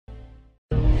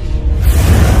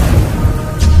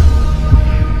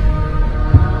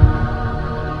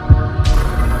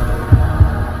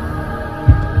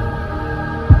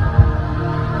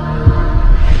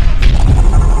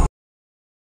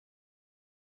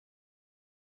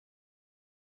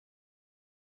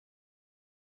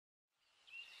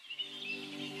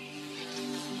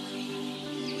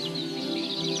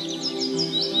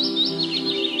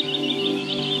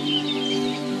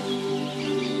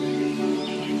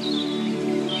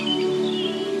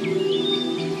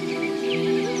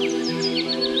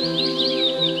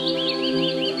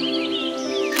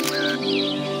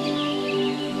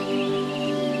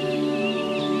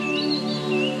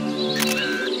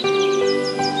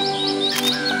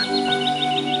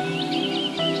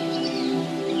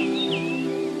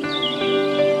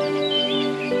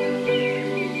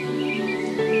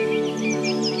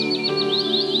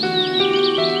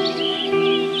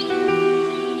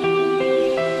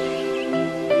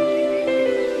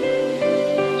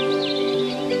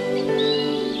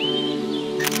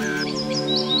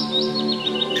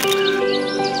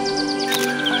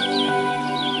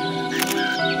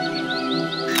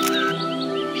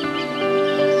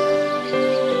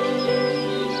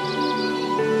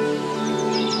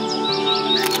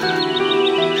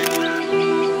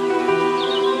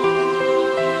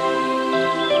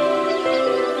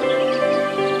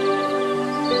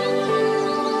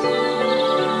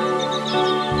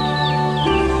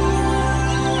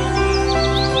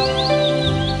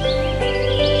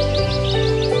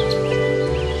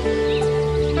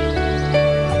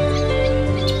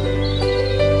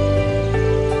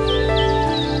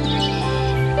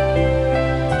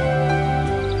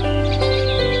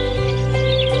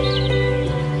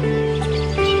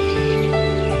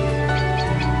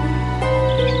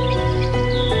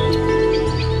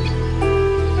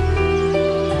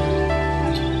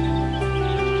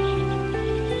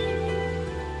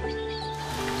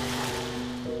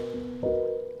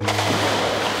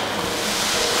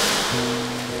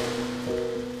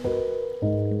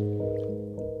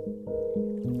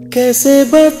कैसे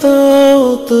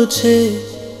बताऊं तुझे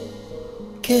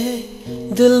कि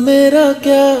दिल मेरा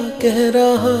क्या कह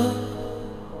रहा,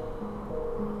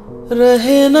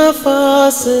 रहे ना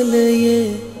फासले ये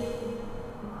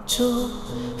जो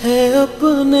है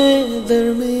अपने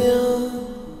दरमियां।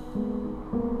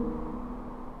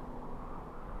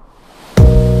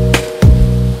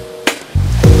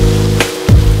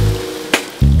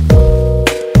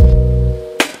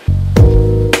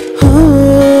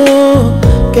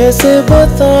 कैसे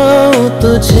बताऊं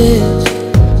तुझे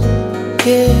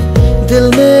कि दिल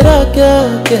मेरा क्या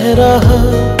कह रहा,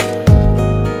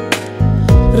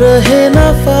 रहे ना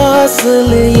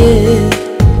फासले ये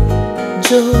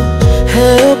जो है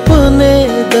अपने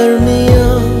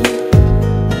दरमियां।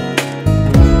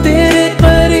 तेरे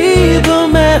करीब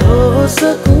मैं हो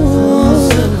सकूं,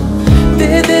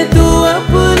 दे दे तू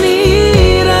अपनी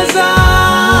रज़ा,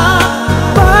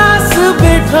 पास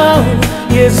बैठाऊं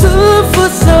ये जुल्फ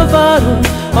सवारूं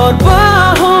और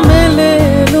बाहों में ले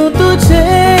लूं तुझे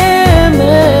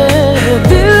मैं।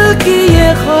 दिल की ये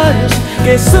ख्वाहिश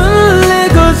कि सुन ले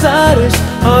गुजारिश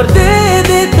और दे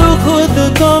दे तू खुद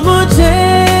को मुझे।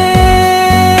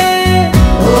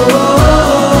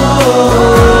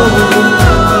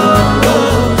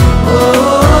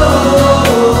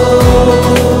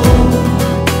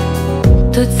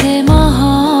 तुझसे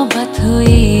मोहब्बत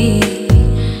हुई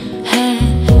है,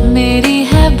 मेरी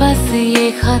है बस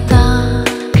ये खता,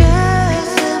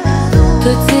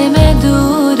 तुझसे मैं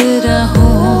दूर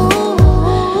रहूं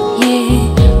ये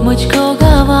मुझको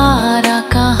गवारा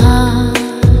कहाँ।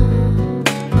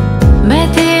 मैं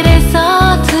तेरे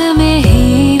साथ में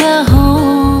ही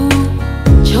रहूं,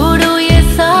 छोड़ो ये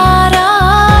सारा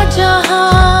जहां।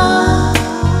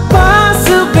 पास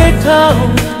बैठा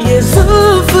हूँ ये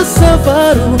जुल्फ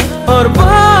सवारूं और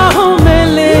बाहों में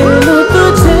ले लूं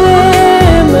तुझे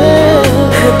मैं।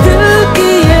 दिल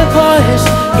की ये ख्वाहिश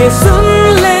कि सुन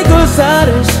ले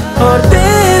गुजारिश और दे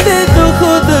दे तू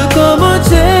खुद को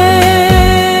मुझे।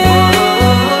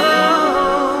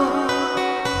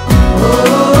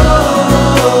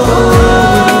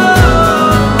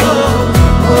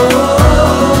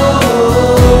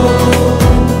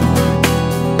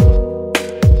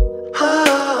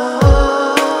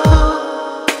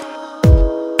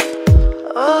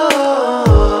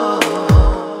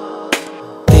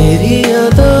 तेरी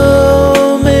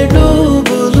यादों में डूब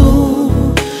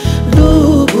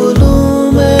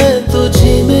लूं मैं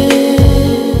तुझी में,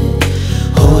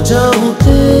 हो जाऊं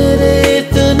तेरे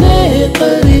इतने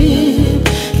करीब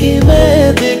कि मैं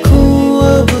देखूं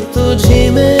अब तुझी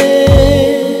में।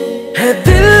 है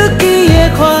दिल की ये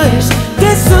ख्वाहिश कि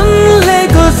सुन ले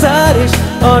गुजारिश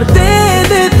और दे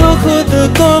दे तो खुद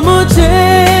को मुझे।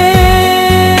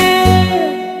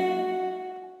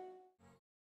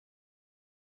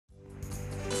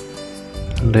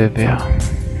 दिव्या,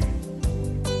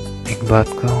 एक बात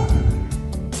कहूँ,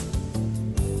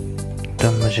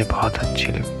 तुम मुझे बहुत अच्छी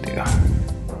लगती हो।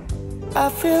 I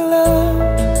feel love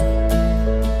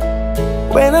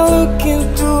when I look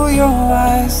into your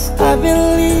eyes. I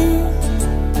believe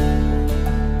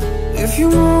if you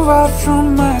move out from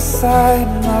my side,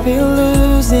 I'll be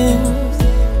losing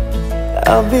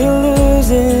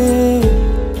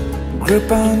grip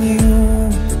on you.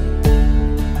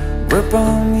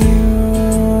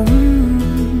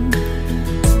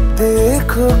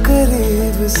 देखो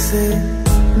करीब से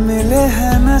मिले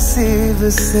हैं नसीब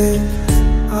से,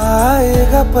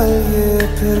 आएगा पल ये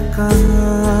फिर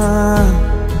कहाँ।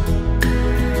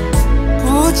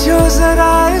 पूछो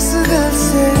जरा इस दिल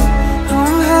से,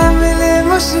 हम हैं मिले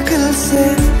मुश्किल से,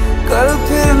 कल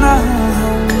फिर ना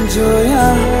हम जो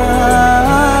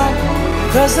यहाँ।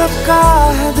 गजब का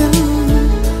है दिन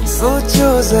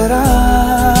सोचो जरा,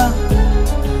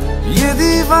 ये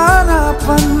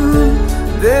दीवानापन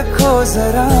देखो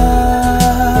जरा।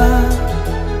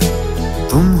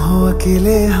 तुम हो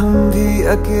अकेले हम भी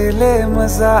अकेले,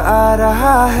 मजा आ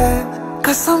रहा है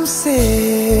कसम से।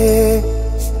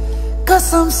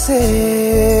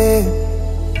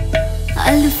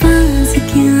 अल्फाज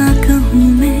क्या कहूँ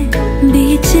मैं,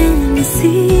 बेचैन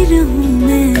सी रहूँ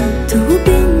मैं, तू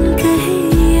बिन कहे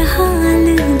ये हाल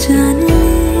जान ले।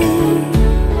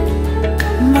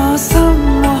 मौसम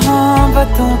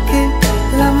मोहब्बतों के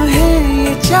लम्हे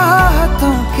ये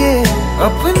चाहतों के,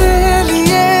 अपने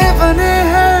लिए बने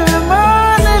हैं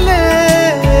मान ले।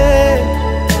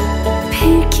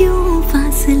 फिर क्यों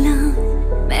फासला,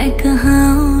 मैं कहाँ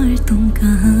और तुम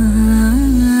कहाँ।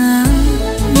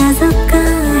 गजब का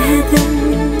है दिल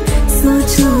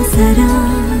सोचो जरा,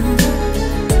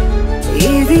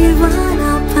 ये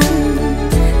दीवानापन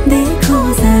देखो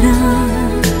जरा।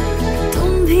 तुम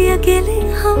भी अकेले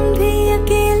हम भी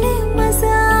अकेले,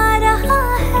 मजा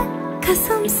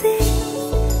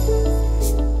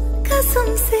कसम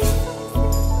से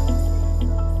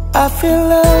I feel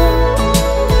love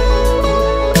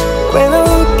when I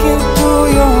look into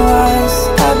your eyes.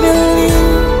 I believe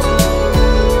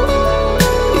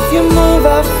if you move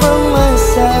out from my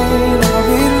side, I'll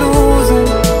be losing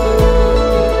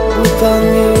without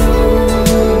you.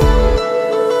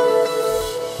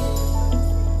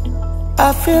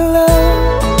 I feel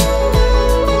love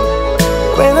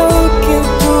when I look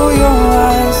into your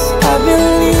eyes. I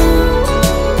believe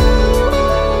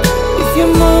if you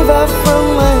move out from